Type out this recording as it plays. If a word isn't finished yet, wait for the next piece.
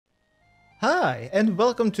Hi, and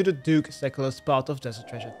welcome to the Sucellus part of Desert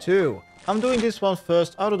Treasure 2. I'm doing this one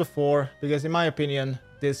first out of the 4, because in my opinion,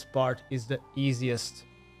 this part is the easiest.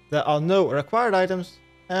 There are no required items,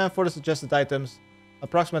 and for the suggested items,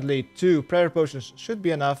 approximately 2 prayer potions should be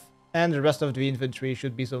enough, and the rest of the inventory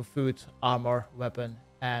should be some food, armor, weapon,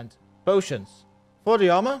 and potions. For the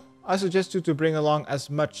armor, I suggest you to bring along as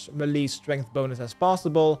much melee strength bonus as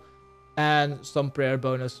possible, and some prayer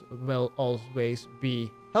bonus will always be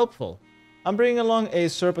helpful. I'm bringing along a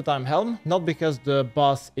serpentine helm, not because the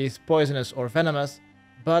boss is poisonous or venomous,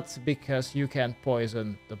 but because you can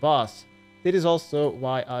poison the boss. This is also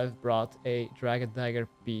why I've brought a Dragon Dagger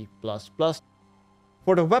P++.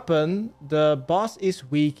 For the weapon, the boss is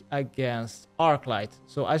weak against arclight,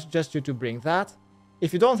 so I suggest you to bring that.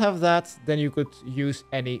 If you don't have that, then you could use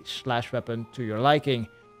any slash weapon to your liking.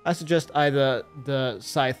 I suggest either the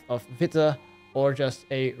Scythe of Vita or just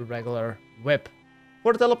a regular whip.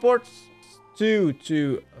 For the teleports, 2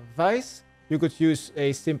 to Weiss. You could use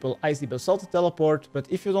a simple Icy Basalt to teleport, but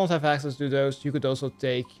if you don't have access to those, you could also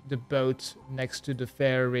take the boat next to the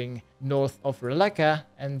fair ring north of Releka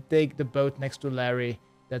and take the boat next to Larry.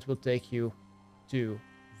 That will take you to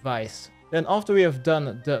Weiss. Then after we have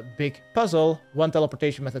done the big puzzle, one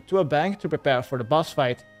teleportation method to a bank to prepare for the boss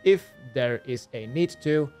fight if there is a need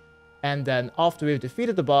to. And then after we've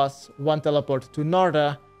defeated the boss, one teleport to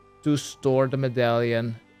Nardah to store the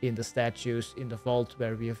medallion in the statues in the vault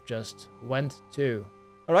where we have just went to.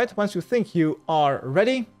 Alright, once you think you are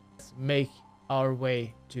ready, let's make our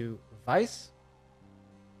way to Weiss.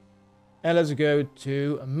 And let's go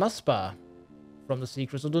to Maspa from the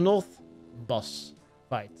Secrets of the North boss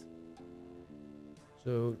fight.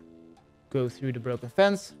 So go through the broken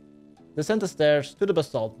fence, descend the stairs to the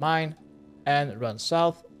basalt mine, and run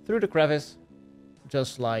south through the crevice,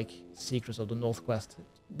 just like Secrets of the North quest.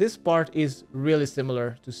 This part is really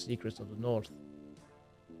similar to Secrets of the North.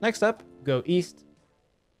 Next up, go east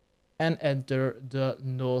and enter the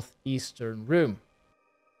northeastern room.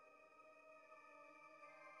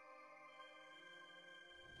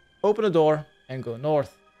 Open the door and go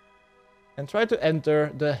north. And try to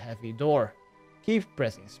enter the heavy door. Keep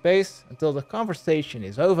pressing space until the conversation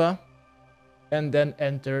is over. And then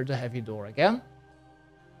enter the heavy door again.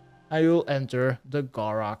 And you'll enter the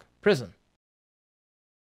Ghorrock prison.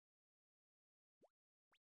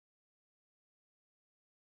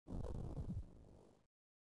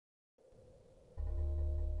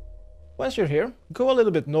 Once you're here, go a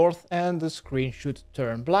little bit north and the screen should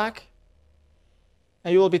turn black.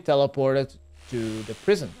 And you will be teleported to the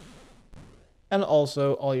prison. And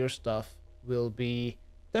also all your stuff will be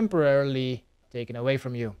temporarily taken away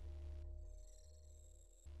from you.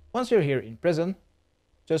 Once you're here in prison,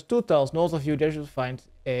 just 2 tiles north of you there you should find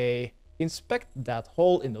a inspect that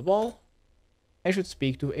hole in the wall. And you should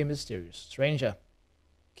speak to a mysterious stranger.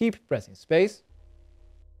 Keep pressing space.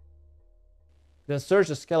 Then search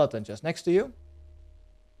the skeleton just next to you.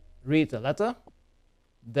 Read the letter.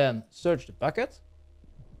 Then search the bucket.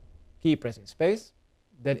 Keep pressing space.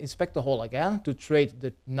 Then inspect the hole again to trade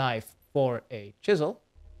the knife for a chisel.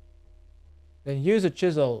 Then use a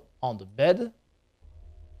chisel on the bed.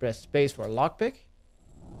 Press space for a lockpick.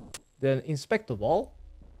 Then inspect the wall.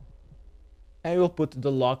 And you will put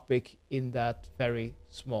the lockpick in that very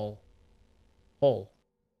small hole.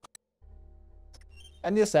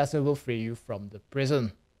 And the assassin will free you from the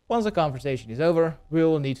prison. Once the conversation is over, we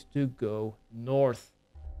will need to go north.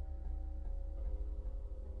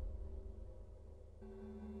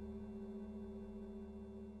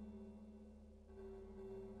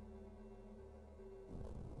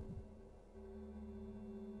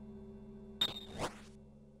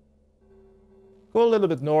 Go a little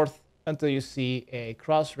bit north until you see a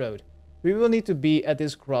crossroad. We will need to be at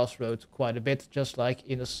this crossroad quite a bit, just like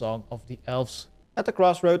in the Song of the Elves. At the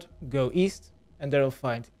crossroad, go east, and there you'll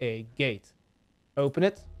find a gate. Open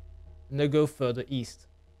it, and then go further east.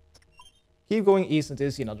 Keep going east until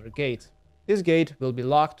you see another gate. This gate will be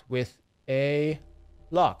locked with a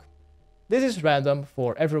lock. This is random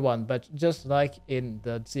for everyone, but just like in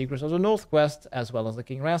the Secrets of the North quest, as well as the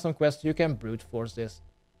King Ransom quest, you can brute force this.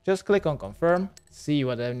 Just click on confirm, see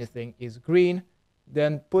whether anything is green,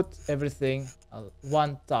 then put everything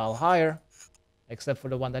 1 tile higher, except for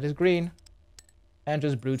the one that is green. And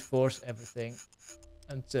just brute force everything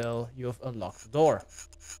until you've unlocked the door.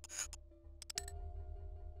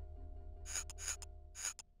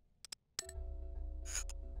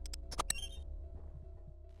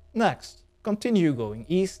 Next, continue going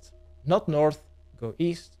east, not north, go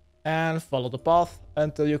east, and follow the path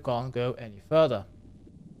until you can't go any further.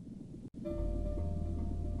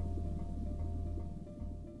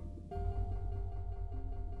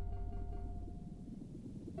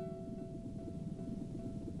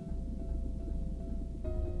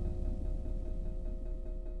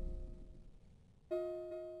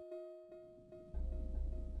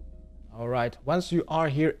 Alright, once you are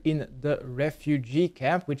here in the refugee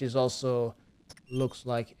camp, which is also looks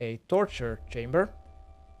like a torture chamber,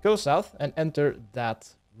 go south and enter that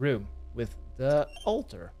room with the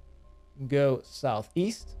altar. Go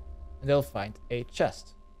southeast and they'll find a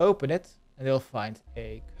chest. Open it and they'll find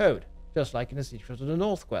a code, just like in the Secret of the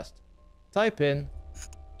North quest. Type in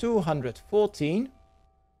 214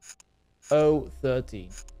 013.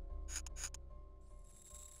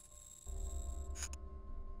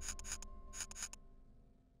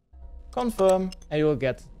 Confirm and you will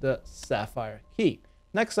get the Sapphire key.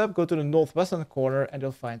 Next up, go to the northwestern corner and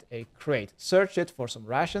you'll find a crate. Search it for some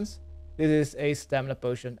rations. This is a stamina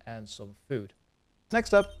potion and some food.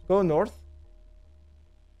 Next up, go north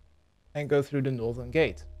and go through the northern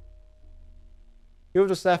gate. You have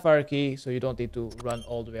the Sapphire key, so you don't need to run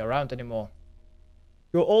all the way around anymore.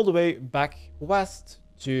 Go all the way back west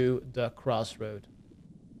to the crossroad.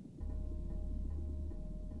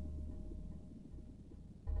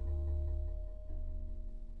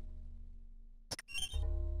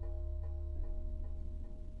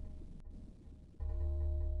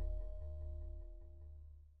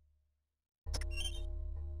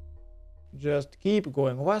 Just keep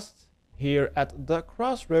going west. Here at the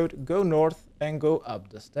crossroad, go north and go up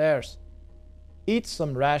the stairs. Eat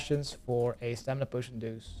some rations for a stamina potion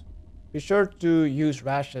dose. Be sure to use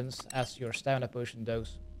rations as your stamina potion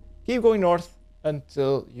dose. Keep going north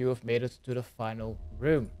until you have made it to the final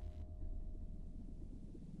room.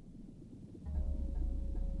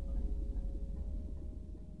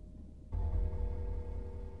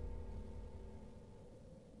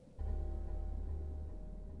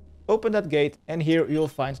 Open that gate and here you'll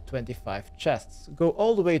find 25 chests. Go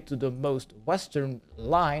all the way to the most western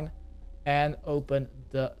line and open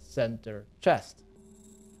the center chest.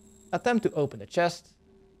 Attempt to open the chest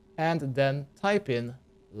and then type in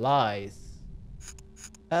lies.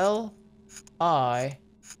 L-I-E-S.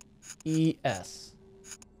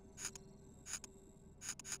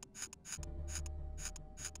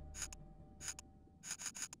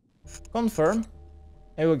 Confirm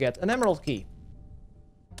and you'll get an emerald key.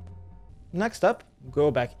 Next up, go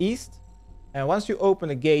back east, and once you open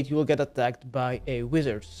the gate, you will get attacked by a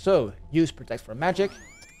wizard. So, use Protect from Magic,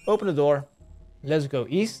 open the door, let's go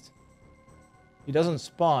east. He doesn't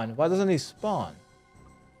spawn. Why doesn't he spawn?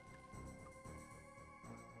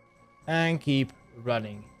 And keep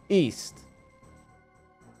running east.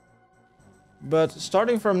 But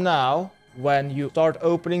starting from now, when you start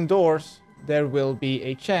opening doors, there will be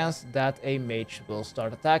a chance that a mage will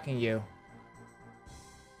start attacking you.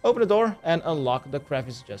 Open the door and unlock the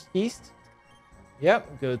crevice just east.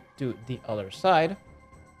 Yep, go to the other side.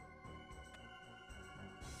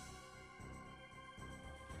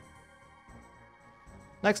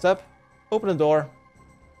 Next up, open the door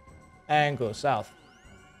and go south.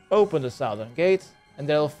 Open the southern gate and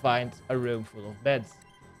they'll find a room full of beds.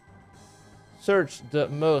 Search the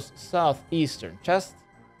most southeastern chest.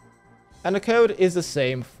 And the code is the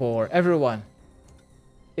same for everyone.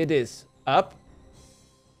 It is up,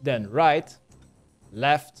 then right,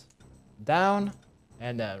 left, down,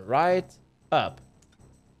 and then right, up.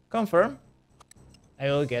 Confirm, and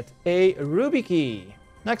you'll get a ruby key.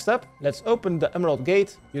 Next up, let's open the emerald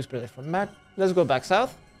gate, use Protect from Magic. Let's go back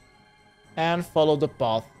south, and follow the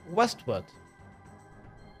path westward.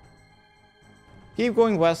 Keep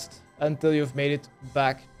going west until you've made it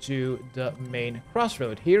back to the main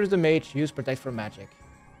crossroad. Here's the mage, use Protect from Magic.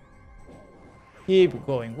 Keep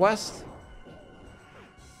going west.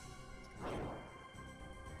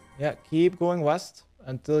 Yeah, keep going west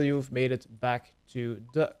until you've made it back to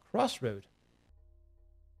the crossroad.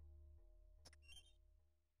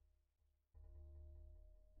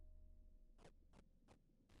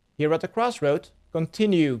 Here at the crossroad,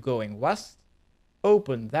 continue going west,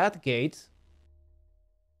 open that gate,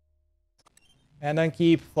 and then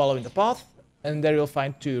keep following the path, and there you'll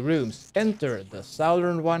find two rooms. Enter the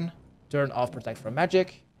southern one, turn off Protect from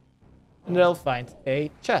Magic, and they'll find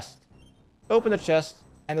a chest. Open the chest.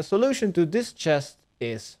 And the solution to this chest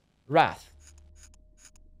is Wrath.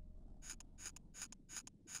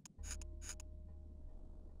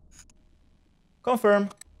 Confirm.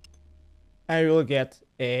 And you will get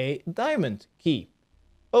a diamond key.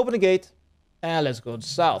 Open the gate and let's go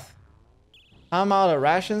south. I'm out of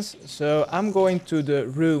rations, so I'm going to the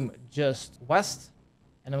room just west.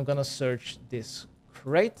 And I'm gonna search this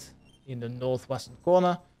crate in the northwestern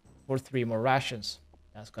corner for 3 more rations.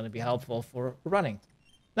 That's gonna be helpful for running.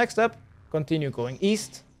 Next up, continue going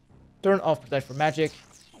east, turn off Protect from Magic,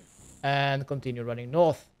 and continue running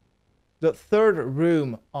north. The third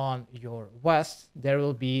room on your west, there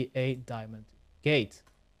will be a diamond gate.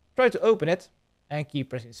 Try to open it, and keep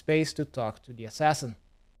pressing space to talk to the assassin.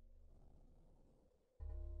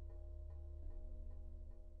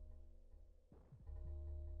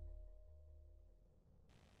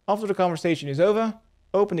 After the conversation is over,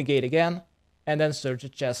 open the gate again and then search the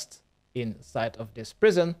chest inside of this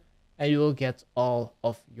prison and you will get all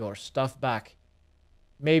of your stuff back.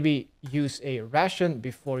 Maybe use a ration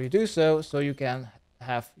before you do so, so you can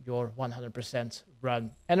have your 100%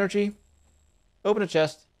 run energy. Open the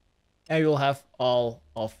chest and you will have all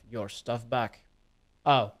of your stuff back.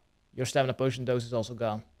 Oh, your stamina potion dose is also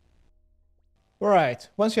gone. Alright,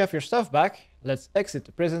 once you have your stuff back, let's exit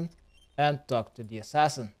the prison and talk to the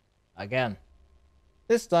assassin again.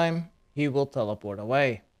 This time he will teleport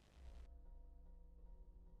away.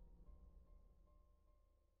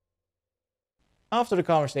 After the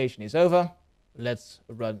conversation is over, let's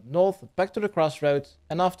run north back to the crossroads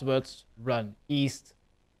and afterwards run east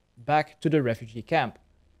back to the refugee camp.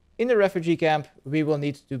 In the refugee camp, we will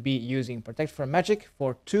need to be using Protect from Magic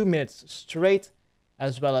for 2 minutes straight,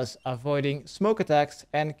 as well as avoiding smoke attacks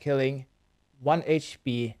and killing 1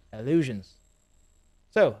 HP illusions.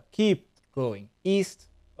 So keep going east,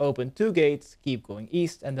 open 2 gates, keep going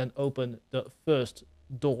east, and then open the first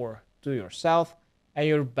door to your south, and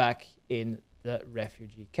you're back in the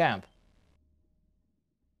refugee camp.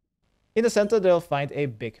 In the center, they'll find a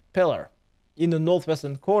big pillar. In the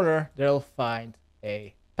northwestern corner, they'll find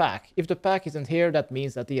a pack. If the pack isn't here, that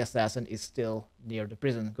means that the assassin is still near the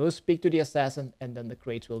prison. Go speak to the assassin, and then the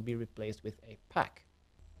crate will be replaced with a pack.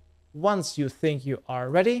 Once you think you are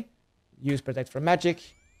ready, use Protect from Magic,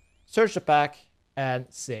 search the pack, and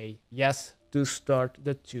say yes to start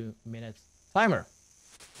the 2-minute timer.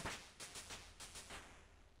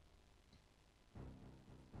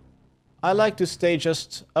 I like to stay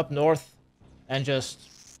just up north and just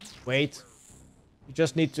wait. You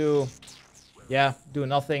just need to, do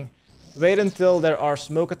nothing. Wait until there are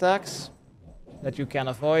smoke attacks that you can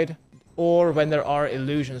avoid, or when there are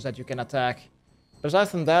illusions that you can attack. Aside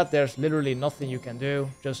from that, there's literally nothing you can do.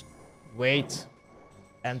 Just wait.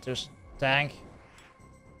 Enters tank.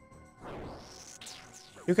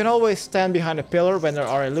 You can always stand behind a pillar when there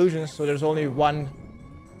are illusions, so there's only one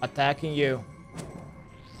attacking you.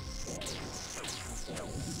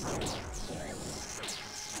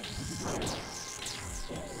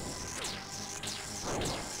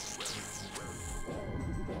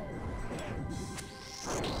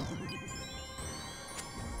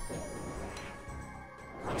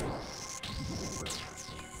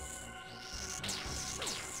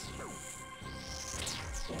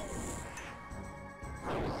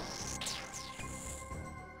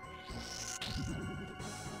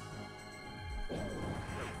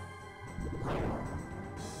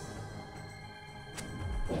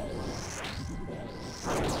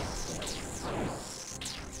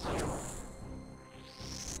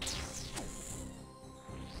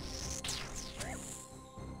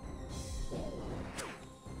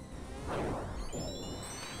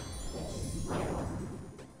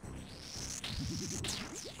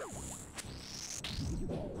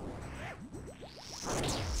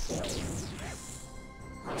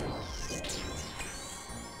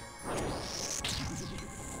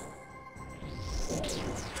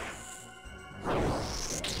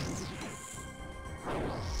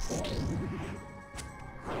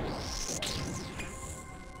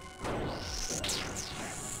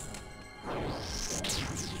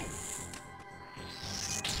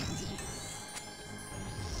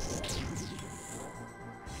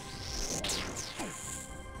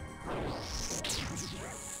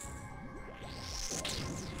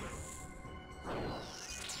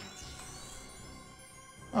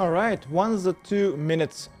 Alright, once the 2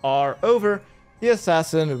 minutes are over, the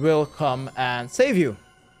assassin will come and save you.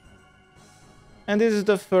 And this is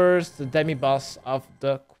the first demi-boss of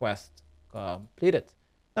the quest completed.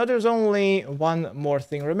 Now there's only one more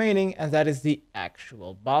thing remaining, and that is the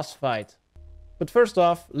actual boss fight. But first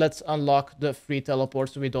off, let's unlock the free teleport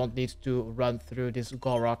so we don't need to run through this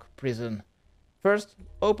Ghorrock prison. First,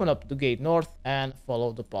 open up the gate north and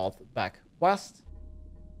follow the path back west.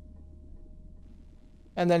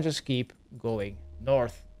 And then just keep going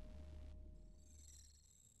north.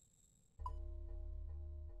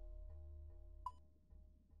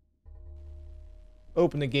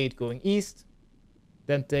 Open the gate going east.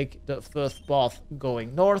 Then take the first path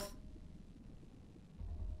going north.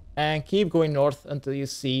 And keep going north until you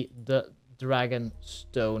see the dragon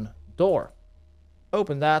stone door.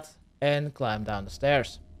 Open that and climb down the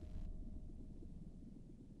stairs.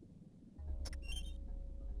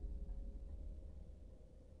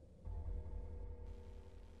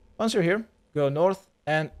 Once you're here, go north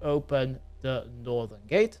and open the northern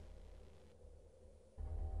gate.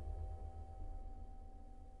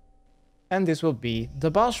 And this will be the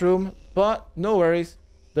boss room, but no worries,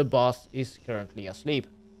 the boss is currently asleep.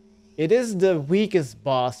 It is the weakest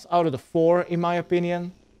boss out of the 4 in my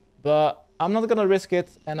opinion, but I'm not gonna risk it,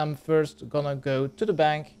 and I'm first gonna go to the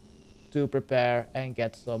bank to prepare and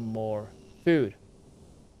get some more food.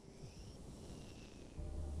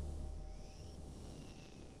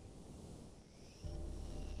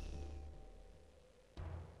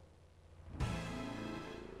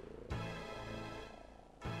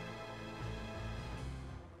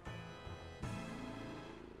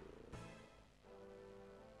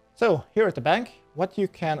 So here at the bank, what you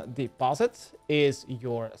can deposit is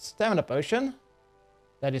your stamina potion.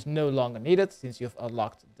 That is no longer needed since you've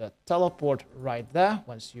unlocked the teleport right there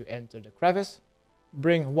once you enter the crevice.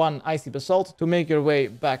 Bring 1 icy basalt to make your way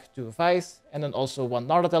back to Weiss, and then also 1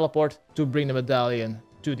 Nardah teleport to bring the medallion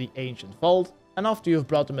to the ancient vault. And after you've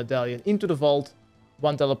brought the medallion into the vault,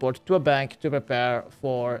 1 teleport to a bank to prepare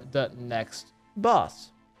for the next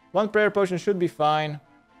boss. 1 prayer potion should be fine.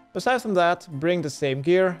 Besides from that, bring the same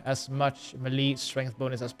gear, as much melee strength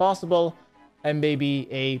bonus as possible, and maybe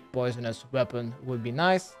a poisonous weapon would be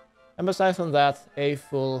nice. And besides from that, a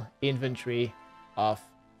full inventory of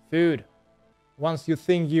food. Once you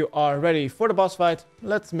think you are ready for the boss fight,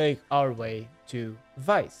 let's make our way to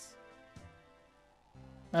Weiss.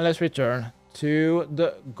 And let's return to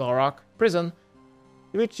the Ghorrock prison,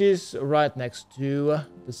 which is right next to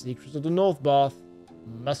the Secrets of the North Bath,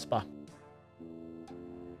 Muspa.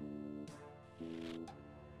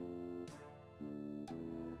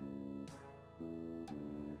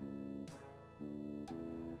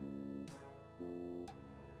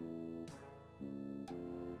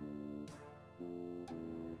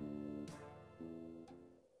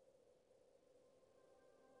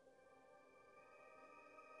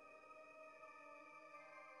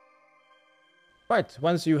 Right,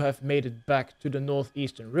 once you have made it back to the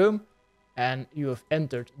northeastern room and you have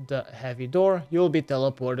entered the heavy door, you'll be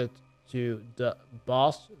teleported to the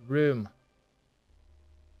boss room.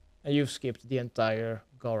 And you've skipped the entire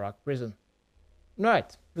Ghorrock prison.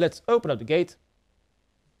 Right, let's open up the gate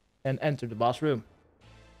and enter the boss room.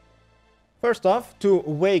 First off, to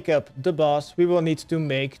wake up the boss, we will need to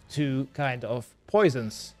make 2 kind of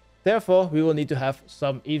poisons. Therefore, we will need to have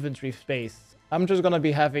some inventory space. I'm just gonna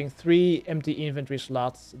be having 3 empty inventory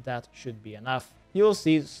slots, that should be enough. You'll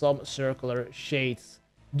see some circular shades.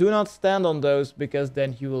 Do not stand on those, because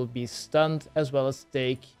then you will be stunned as well as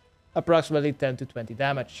take approximately 10 to 20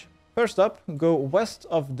 damage. First up, go west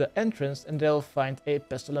of the entrance and they'll find a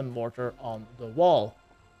pestilent mortar on the wall.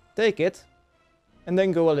 Take it, and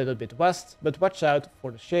then go a little bit west, but watch out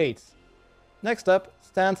for the shades. Next up,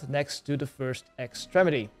 stand next to the first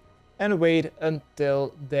extremity and wait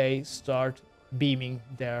until they start beaming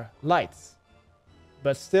their lights.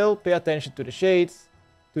 But still pay attention to the shades,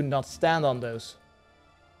 do not stand on those.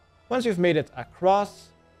 Once you've made it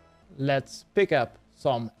across, let's pick up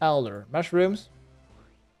some elder mushrooms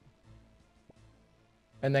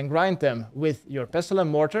and then grind them with your pestilent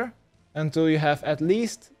mortar until you have at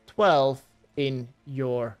least 12 in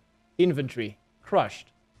your inventory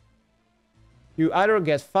crushed. You either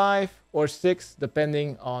get 5 or 6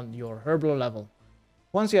 depending on your herbal level.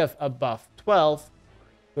 Once you have above 12,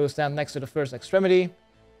 go stand next to the first extremity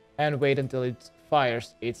and wait until it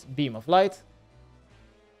fires its beam of light.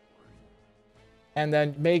 And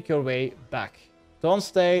then make your way back. Don't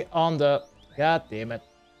stay on the... God damn it.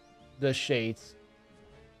 The shades.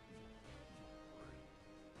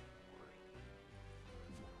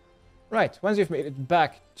 Right, once you've made it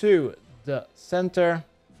back to the center,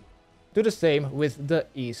 do the same with the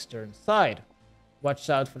eastern side. Watch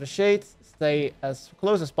out for the shades, stay as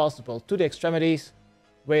close as possible to the extremities,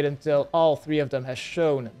 wait until all 3 of them has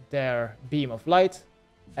shown their beam of light,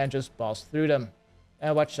 and just pass through them.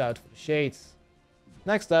 And watch out for the shades.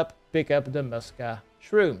 Next up, pick up the Musca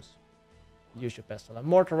shrooms. Use your pestilent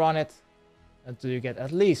mortar on it until you get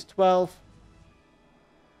at least 12,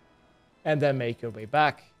 and then make your way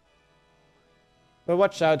back. But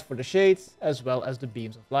watch out for the shades as well as the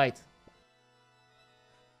beams of light.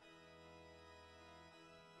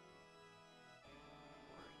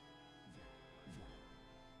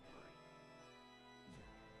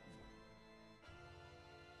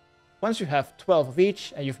 Once you have 12 of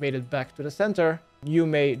each and you've made it back to the center, you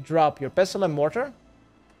may drop your pestilent mortar,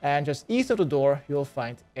 and just east of the door you'll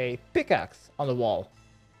find a pickaxe on the wall.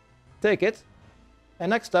 Take it, and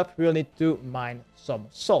next up we'll need to mine some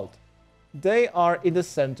salt. They are in the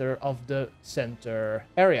center of the center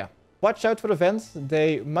area. Watch out for the vents,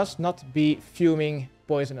 they must not be fuming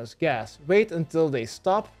poisonous gas. Wait until they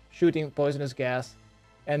stop shooting poisonous gas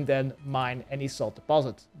and then mine any salt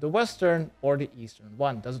deposit. The western or the eastern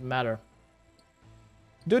one, doesn't matter.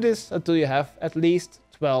 Do this until you have at least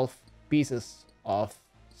 12 pieces of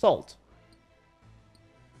salt.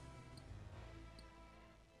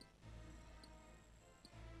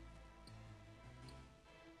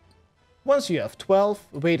 Once you have 12,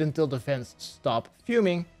 wait until the vents stop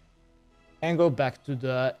fuming and go back to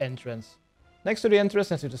the entrance. Next to the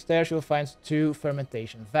entrance, next to the stairs, you'll find 2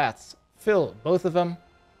 fermentation vats. Fill both of them,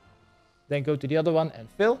 then go to the other one and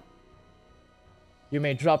fill. You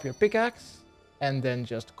may drop your pickaxe and then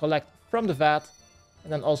just collect from the vat,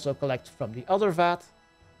 and then also collect from the other vat.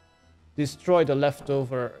 Destroy the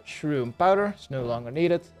leftover shroom powder, it's no longer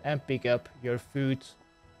needed, and pick up your food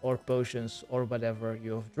or potions or whatever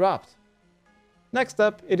you've dropped. Next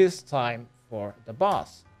up, it is time for the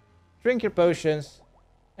boss. Drink your potions,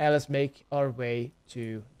 and let's make our way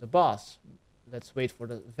to the boss. Let's wait for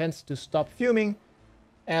the vents to stop fuming,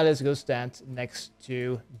 and let's go stand next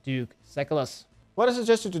to Duke Sucellus. What I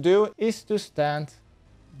suggest you to do is to stand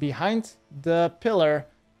behind the pillar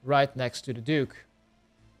right next to the Duke.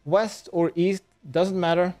 West or east doesn't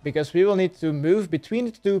matter, because we will need to move between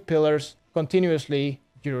the 2 pillars continuously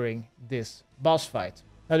during this boss fight.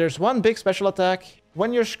 Now there's one big special attack.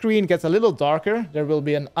 When your screen gets a little darker, there will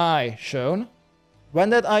be an eye shown. When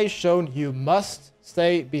that eye is shown, you must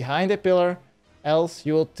stay behind a pillar, else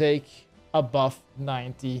you will take above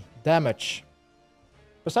 90 damage.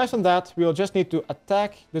 Besides from that, we will just need to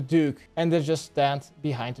attack the Duke and then just stand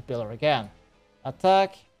behind the pillar again.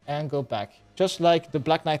 Attack and go back, just like the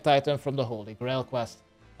Black Knight Titan from the Holy Grail quest.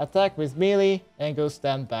 Attack with melee and go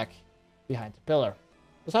stand back behind the pillar.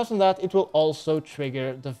 Besides from that, it will also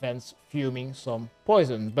trigger the vents fuming some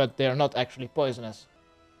poison, but they are not actually poisonous.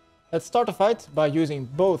 Let's start the fight by using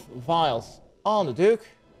both vials on the Duke.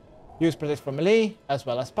 Use Protect from melee as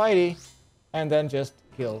well as Spidey, and then just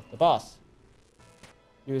kill the boss.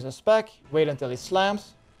 Use a spec, wait until he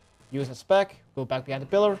slams. Use a spec, go back behind the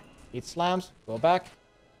pillar. It slams, go back.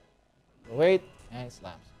 Go wait, and it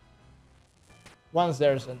slams. Once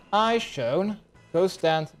there's an eye shown, go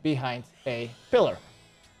stand behind a pillar.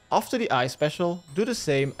 After the eye special, do the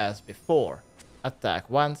same as before. Attack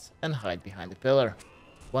once and hide behind the pillar.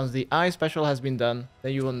 Once the eye special has been done,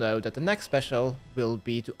 then you will know that the next special will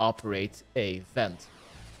be to operate a vent.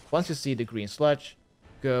 Once you see the green sludge,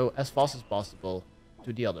 go as fast as possible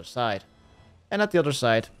to the other side. And at the other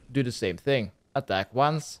side, do the same thing. Attack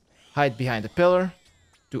once, hide behind the pillar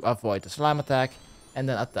to avoid the slime attack, and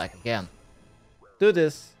then attack again. Do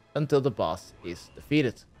this until the boss is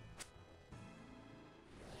defeated.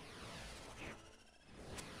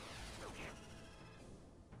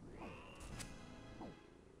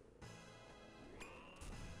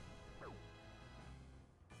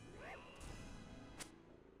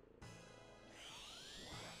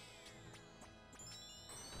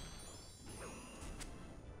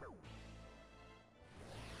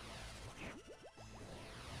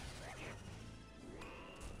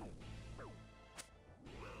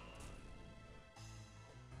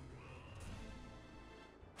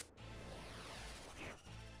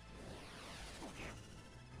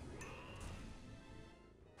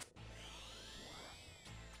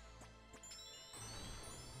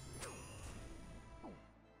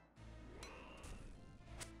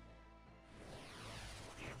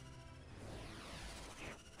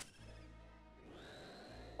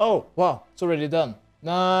 Oh, wow, it's already done.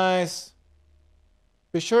 Nice.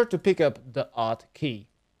 Be sure to pick up the odd key.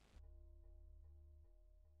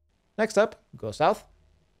 Next up, go south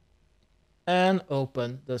and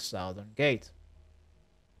open the southern gate.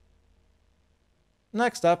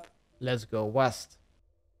 Next up, let's go west.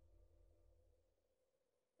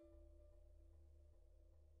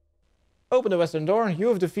 Open the western door. You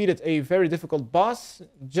have defeated a very difficult boss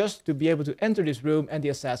just to be able to enter this room, and the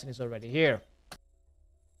assassin is already here.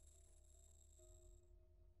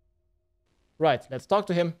 Right, let's talk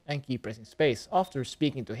to him and keep pressing space. After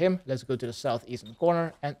speaking to him, let's go to the southeastern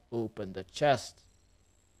corner and open the chest.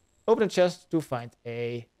 Open the chest to find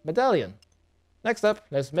a medallion. Next up,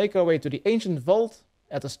 let's make our way to the ancient vault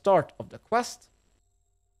at the start of the quest.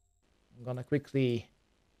 I'm gonna quickly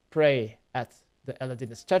pray at the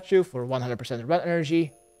Eladina statue for 100% red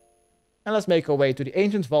energy. And let's make our way to the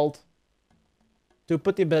ancient vault to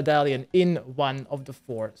put the medallion in one of the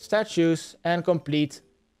 4 statues and complete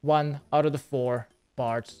 1 out of the 4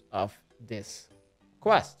 parts of this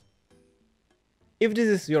quest. If this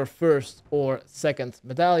is your first or second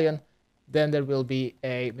medallion, then there will be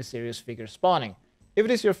a mysterious figure spawning. If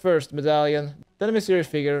it is your first medallion, then the mysterious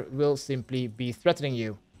figure will simply be threatening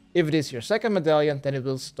you. If it is your second medallion, then it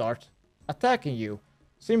will start attacking you.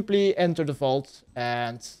 Simply enter the vault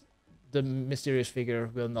and the mysterious figure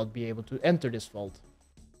will not be able to enter this vault.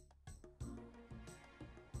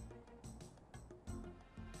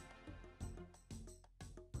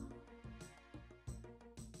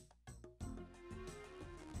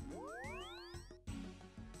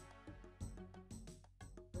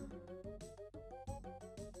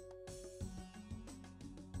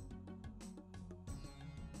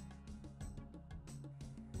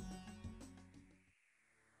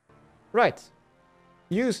 Right.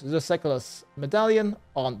 Use the Sucellus medallion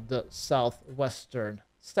on the southwestern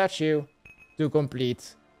statue to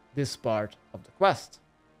complete this part of the quest.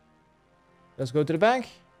 Let's go to the bank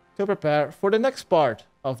to prepare for the next part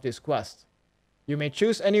of this quest. You may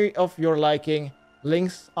choose any of your liking.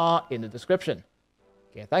 Links are in the description.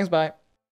 Okay, thanks, bye.